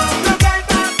yo. Lo que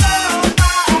pasó,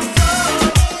 pasó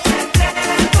entre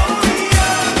tú y yo.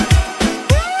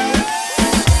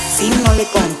 Si no le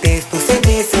contesto se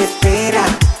desespera.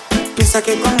 Piensa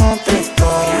que con otra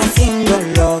estoy haciendo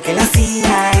lo que la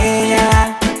hacía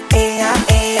ella.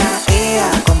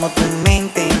 Como tu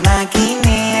mente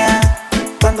maquinea.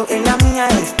 Cuando en la mía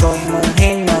estoy,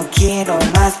 mujer, no quiero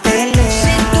más pelea.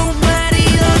 Si tu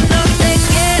marido no te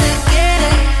quiere,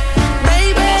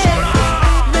 baby,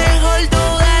 mejor tú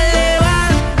dale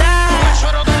banda.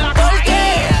 ¿Por qué?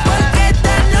 Porque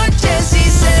esta noche sí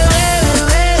se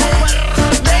bebe,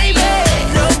 baby.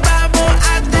 Nos vamos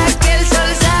hasta que el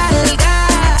sol salga.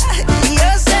 Y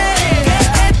yo sé que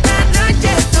esta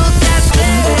noche tú te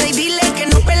atreves. Y dile que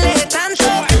no pelees tanto.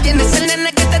 Tienes el nene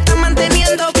que te está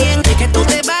manteniendo bien. Que tú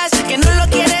te vas, que no lo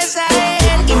quieres a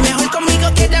él. Y mejor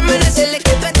conmigo que amanecerle.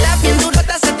 Que tú estás bien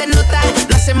durota, se te nota.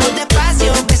 Lo hacemos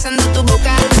despacio, besando tu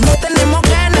boca. No tenemos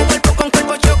ganas, cuerpo con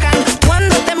cuerpo chocan.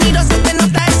 Cuando te miro se te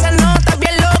nota esa nota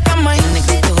bien loca. Imagínate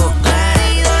que tu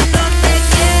marido no te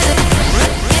quiere.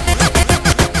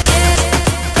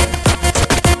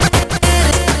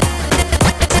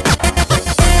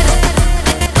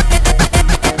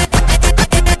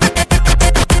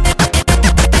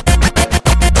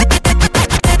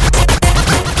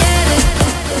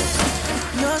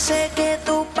 Yo sé que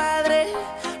tu padre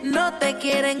no te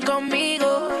quieren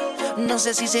conmigo. No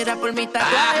sé si será por mi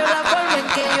tatuaje o la forma en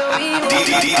que yo vivo.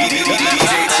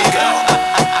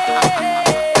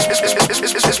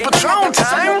 It's Patron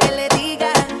time. Que le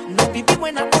diga, nos vivimos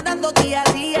enamorando día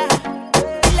a día.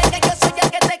 Dile que yo soy el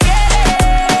que te quiere.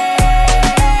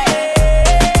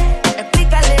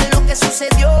 Explícale lo que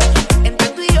sucedió. Entre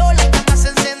tú y yo la cama se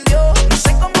encendió. No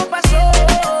sé cómo pasó.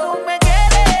 Me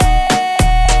quiere.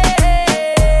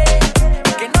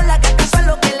 Que no le haga caso a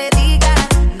lo que le diga.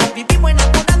 Nos vivimos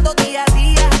enamorando día a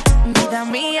día. Vida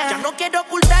mía, yo no quiero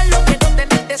ocultarlo, quiero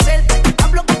tenerte cerca.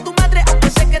 Hablo con tu madre, aunque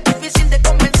sé que es difícil de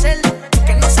convencer.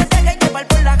 Que no se deje llevar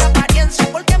por las apariencias,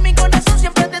 porque mi corazón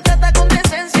siempre te trata con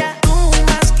decencia. Tú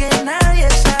más que nadie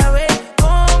sabes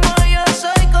cómo yo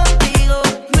soy contigo.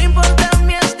 No importa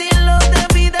mi estilo de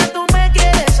vida, tú me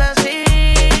quieres así.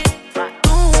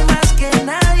 Tú más que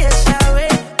nadie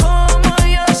sabes cómo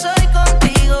yo soy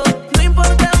contigo. No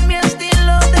importa mi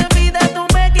estilo de vida, tú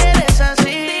me quieres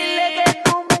así. Dile que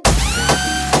tú me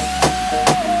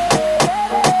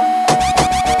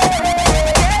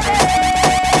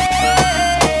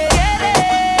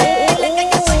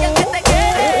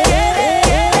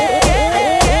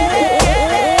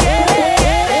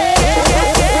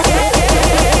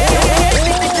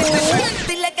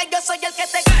Dile que yo soy el que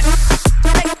te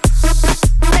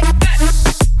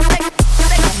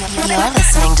You're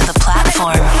listening to The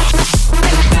Platform.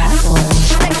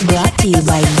 Brought to you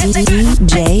by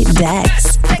DJ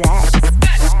Dex.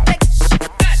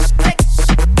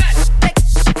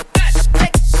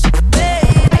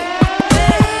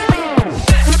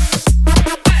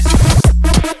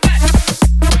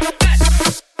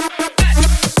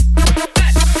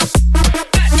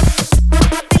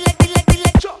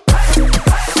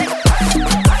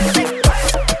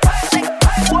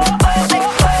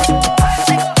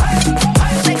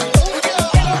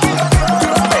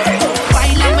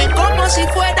 Báilame como si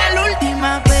fuera la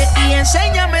última vez y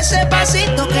enséñame ese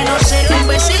pasito que no sé, un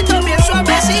besito bien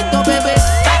suavecito, bebé.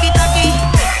 Taqui taqui,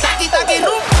 taqui taqui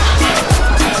rum.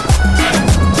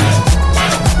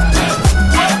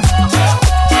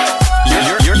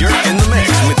 You're in the mix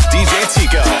with DJ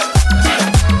Tico.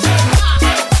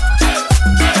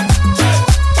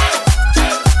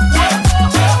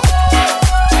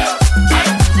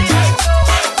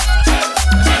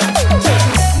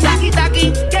 Taqui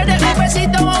taqui, ¿quieres un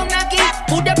besito o un aquí?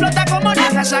 Pura explota como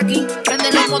Nagasaki.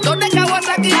 Prende los motores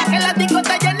Kawasaki. En la disco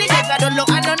está ya ni llegaron los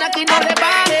Anunnaki. No le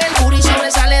bajes, el booty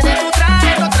sobresale de tu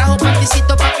traje. No trajo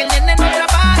panticito pa' que el nene no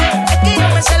trabaje. Es que yo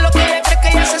me sé lo que ella cree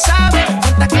que ya se sabe.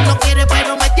 Cuenta que no quiere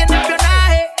pero me tiene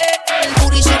espionaje. El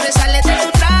booty sobresale de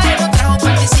tu traje. No trajo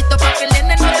panticito pa' que el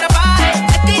nene no trabaje.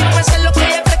 Es que yo me sé lo que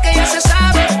ella cree que ya se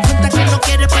sabe. Cuenta que no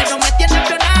quiere pero me tiene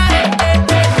espionaje.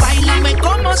 Báilame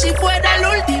como si fuera la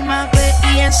última vez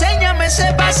y enséñame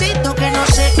ese pasito que no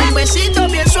sé, un besito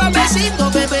bien suavecito,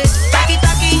 bebé. Taqui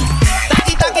taqui,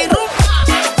 taqui taqui rum.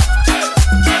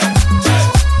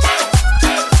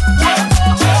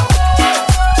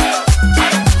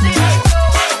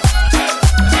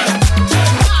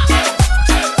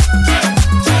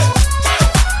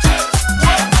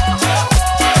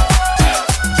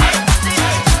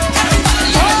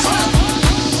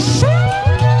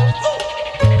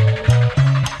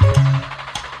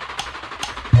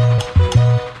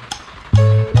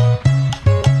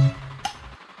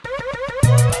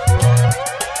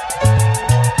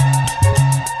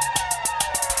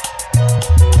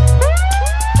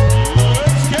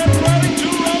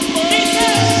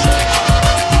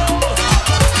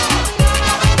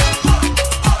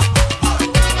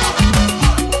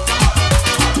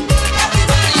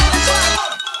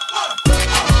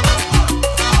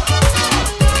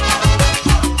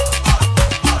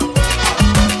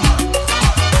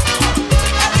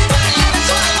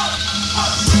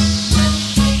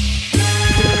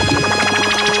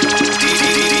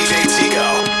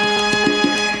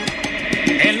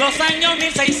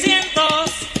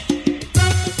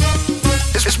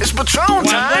 It's Patron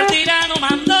Cuando el time. tirano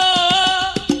mandó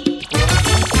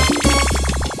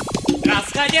las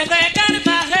calles de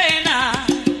Cartagena,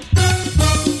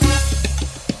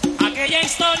 aquella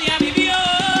historia vivió.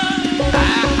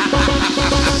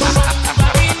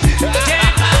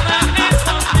 Llegaban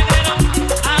esos negros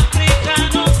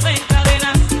africanos en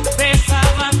cadenas,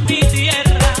 besaban mi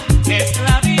tierra,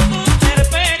 esclavitud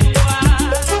perpetua.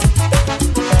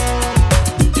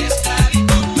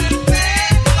 Esclavitud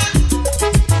perpetua.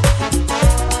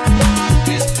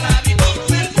 Esclavitud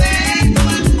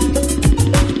perpetua.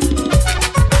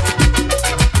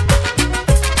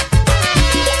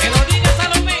 Que lo digas a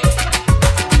los míos.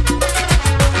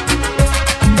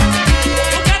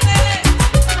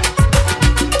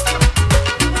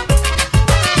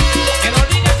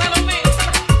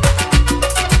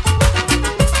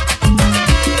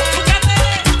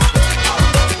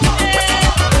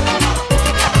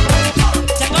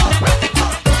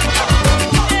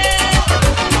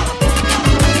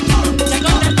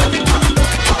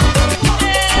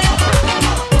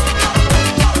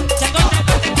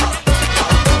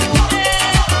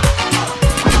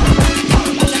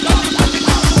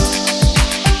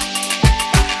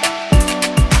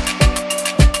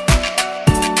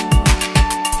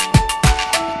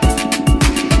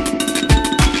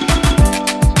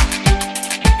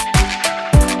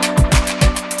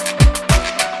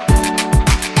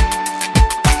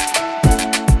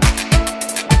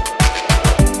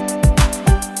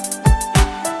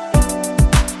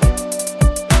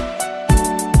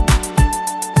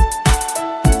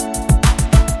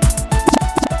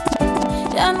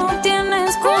 Ya no tiene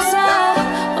excusa.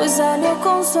 Hoy salió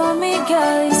con su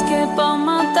amiga, dice que pa'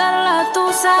 matar la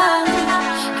tusa,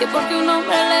 que porque un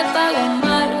hombre le paga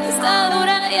mal, está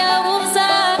dura y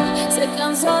abusa. Se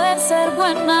cansó de ser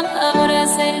buena, ahora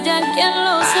es ella quien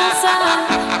los usa.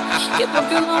 Que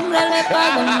porque un hombre le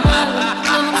paga mal,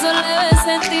 no se le ve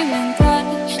sentimental.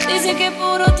 Dice que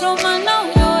por otro más no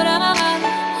llorar,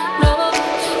 no.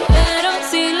 Pero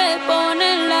si le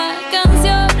ponen la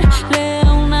canción, le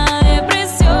da una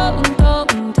depresión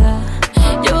tonta.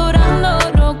 Llorando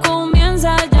no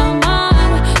comienza a llamar,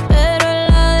 pero él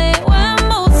la dejó en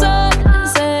buzón.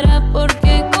 Será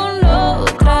porque con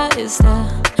otra está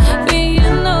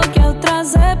fingiendo que a otra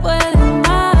se puede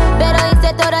amar. Pero hice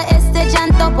todo este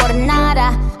llanto por nada.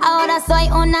 Ahora soy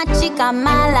una chica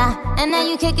mala. And now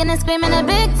you kicking and screaming a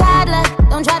big toddler.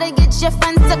 Don't try to get your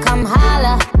friends to come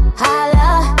holla,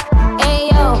 holla.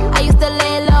 Ayo, I used to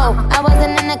lay low. I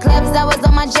wasn't in the clubs, I was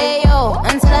on my J.O.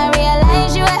 Until I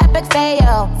realized you were epic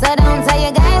fail. So don't tell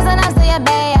your guys when I say a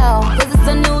bayo. Cause it's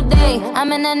a new day,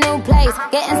 I'm in a new place.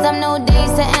 Getting some new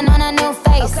days, sitting on a new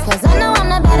face. Cause I know I'm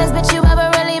the baddest bitch you ever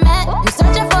really met. You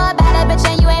searching for a better bitch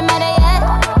and you ain't met her yet.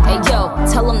 Hey yo,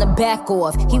 tell him to back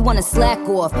off. He wanna slack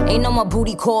off. Ain't no more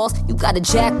booty calls. You gotta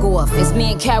jack off. It's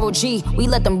me and Karol G. We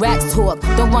let them racks talk.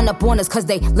 Don't run up on us cause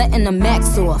they letting the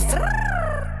max off.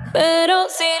 Pero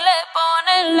si le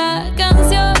ponen la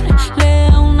canción, le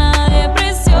da una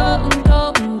depresión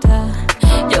tonta.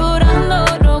 Llorando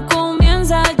no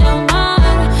comienza a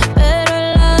llamar, pero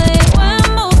él la dejó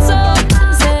en buzón.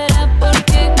 Será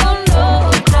porque con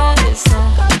otra está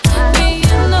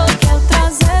fingiendo que a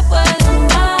otra se puede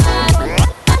amar.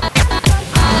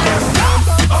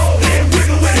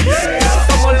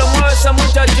 Como lo mueve esa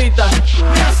muchachita,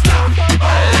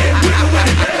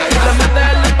 le mete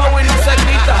el dembow y no se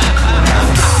quita.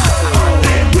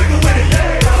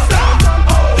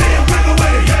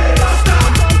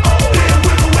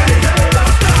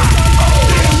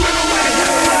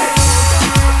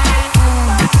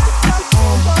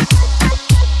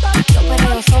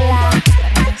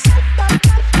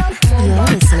 You're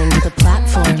listening to The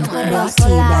Platform, brought to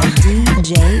you by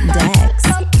DJ Dex.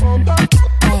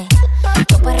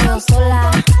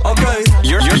 Okay.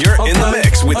 You're in the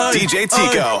mix with DJ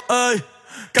Tico. Ay,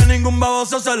 que ningún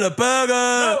baboso se le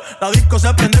pegue. La disco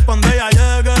se prende cuando ella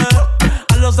llegue.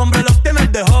 A los hombres los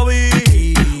tienes de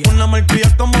hobby. Una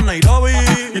malcria como Nairobi.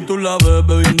 Y tú la ves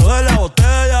bebiendo de la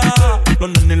botella. Los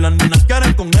nenes y las nenas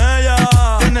quieren con ella.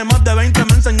 Tiene más de 20,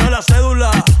 me enseñó la cédula.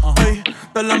 Ay,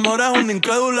 del amor es una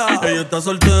incrédula. Ella está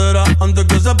soltera antes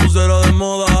que se pusiera de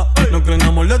moda. No creen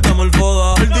amor, le damos el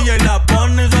foda. El DJ la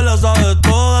pone y se la sabe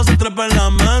toda. Se trepa en la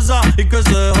mesa y que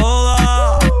se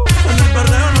joda. En el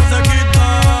perreo no se quita.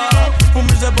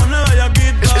 Fumi se pone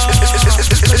bellaquita.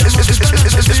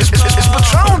 It's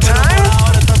Patron time.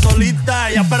 Ahora está solita,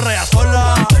 ella perrea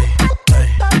sola.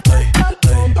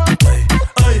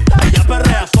 Ella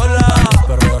perrea sola.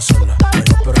 Perrea sola.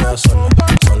 Ella perrea sola.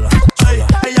 Sola.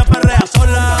 Ella perrea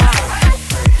sola.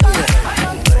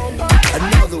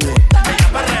 Another one. Ella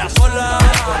perrea sola.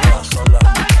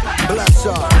 Black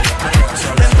Shark.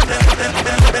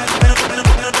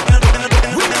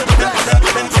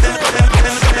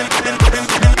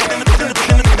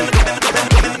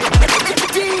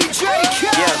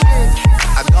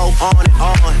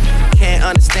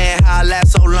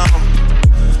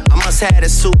 had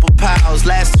his superpowers.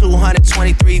 Last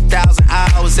 223,000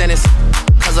 hours, and it's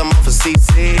cause I'm off of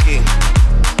CC,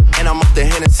 and I'm off the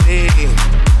Hennessy.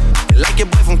 And like your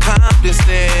boy from Compton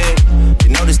said, you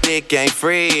know this dick ain't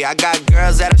free. I got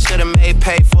girls that I should've made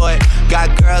pay for it.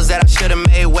 Got girls that I should've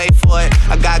made wait for it.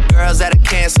 I got girls that'll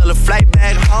cancel a flight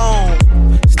back home,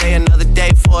 stay another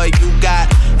day for it. You got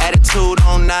attitude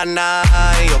on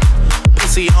 99, yo.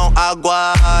 Pussy on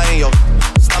agua, and yo.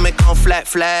 Stomach on flat,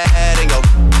 and yo.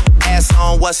 Ass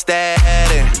on what's that?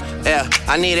 And yeah,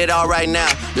 I need it all right now.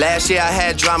 Last year I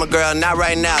had drama, girl, not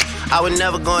right now. I would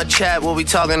never go and chat what we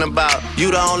talking about. You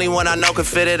the only one I know can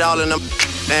fit it all in them.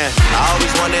 Man, I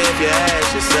always wonder if you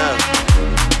ask yourself,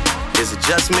 is it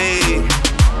just me?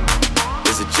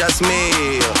 Is it just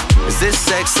me? Is this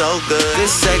sex so good?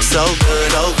 This sex so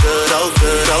good, oh good, oh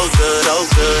good, oh good, oh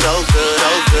good, oh good,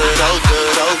 oh good, oh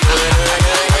good, oh good.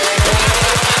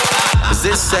 Is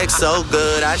this sex so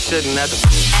good? I shouldn't have to.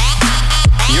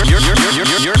 You're in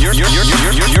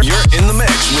the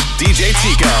mix with DJ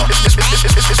Tico. It's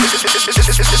Patron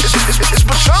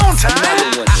time.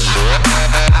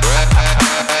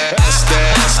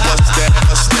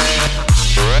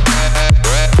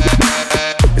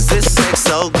 Is this sex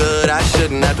so good? I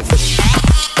shouldn't have to.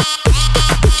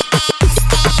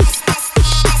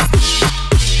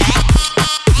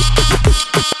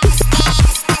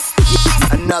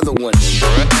 Another one.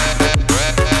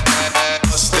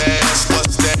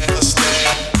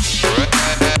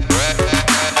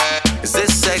 Is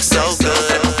this sex so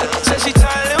good? Said she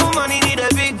tired, little money, need a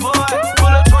big boy. Pull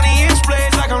up 20-inch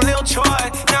blades like I'm Lil Troy.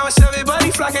 Now it's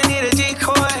everybody flocking, need a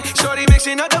decoy. Shorty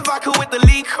mixing up the vodka with the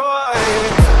liquor.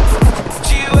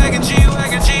 G-Wagon,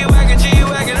 G-Wagon, G-Wagon,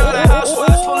 G-Wagon. All the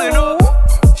housewives pulling up.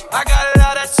 I got a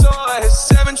lot of toys.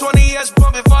 720S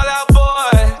bumping Fallout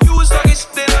Boy. You was talking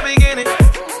shit in the beginning.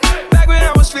 Back when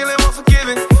I was feeling more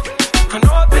forgiving. I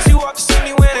know I pissed you off to see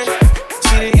me winning.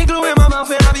 See the igloo in my mouth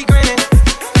and I be grinning.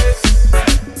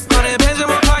 100 bands in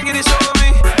my pocket, it's on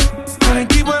me. 100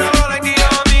 deep when I roll like the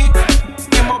army.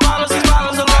 Get more bottles, these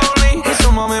bottles are lonely. It's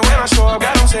the moment when I show up,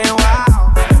 God, I'm saying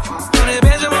wow. 100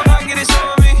 bands in my pocket, it's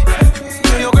on me.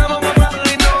 Your grandma will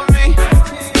probably know me.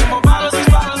 Get more bottles, these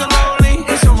bottles are lonely.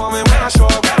 It's the moment when I show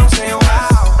up, God, I'm saying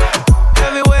wow.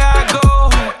 Everywhere I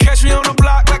go, catch me on the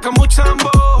block like a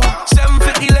Mutombo.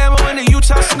 750 Lambo in the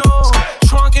Utah snow.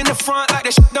 Trunk in the front like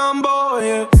that shit Dumbo,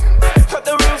 yeah. Cut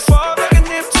the roof off like a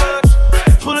nip tuck.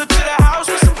 Pull up to the house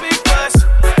with some big butts.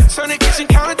 Turn the kitchen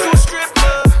counter to a strip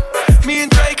club. Me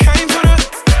and Drake came to the.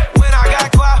 When I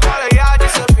got quiet, all of y'all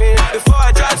disappeared. Before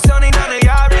I dropped Sony, none of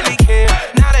y'all really care.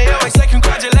 Now they always say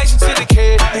congratulations to the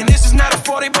kid. And this is not a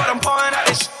 40, but I'm pouring out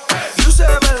this shit. Used to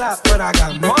have a lot, but I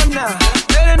got more now.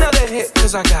 Let another hit,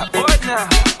 cause I got bored now.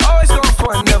 Always going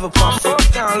for it, never pump foot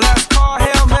down. Last call,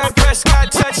 Hail Mary,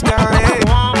 Prescott, touchdown. Hey.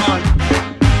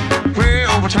 Way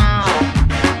over town.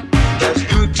 That's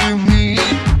good to me.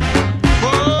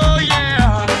 Oh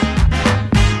yeah.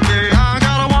 Yeah, I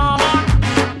got a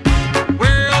woman.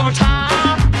 Way over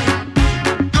town.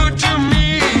 Good to me.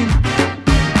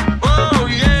 Oh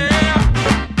yeah.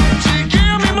 She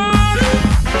give me money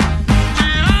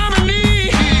when I'm in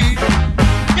need.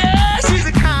 Yeah, she's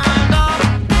the kind of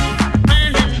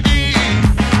friend you need.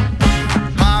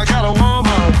 I got a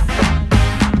woman.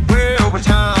 Way over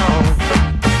town.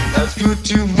 That's good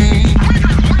to me.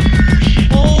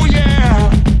 Oh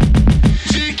yeah.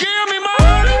 She give me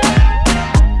money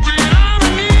when I'm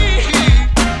in need.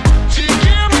 She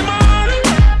give me money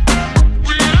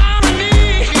when I'm in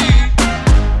need.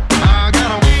 I got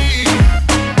a weed.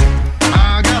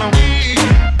 I got a weed.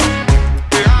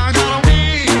 Yeah, I got a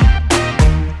weed.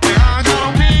 Yeah, I got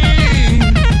a weed.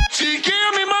 She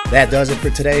give me money. That does it for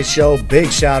today's show.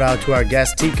 Big shout out to our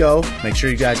guest Tico. Make sure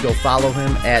you guys go follow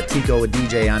him at Tico with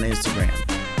DJ on Instagram.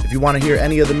 If you want to hear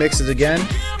any of the mixes again,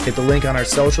 hit the link on our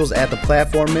socials at the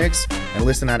Platform Mix and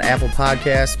listen on Apple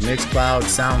Podcasts, Mixcloud,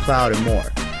 SoundCloud, and more.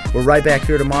 We're right back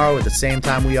here tomorrow at the same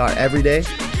time we are every day,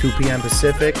 2 p.m.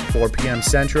 Pacific, 4 p.m.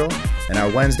 Central, and our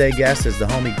Wednesday guest is the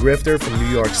homie Grifter from New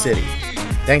York City.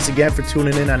 Thanks again for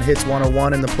tuning in on Hits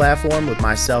 101 and the Platform with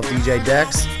myself, DJ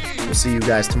Dex. We'll see you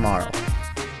guys tomorrow.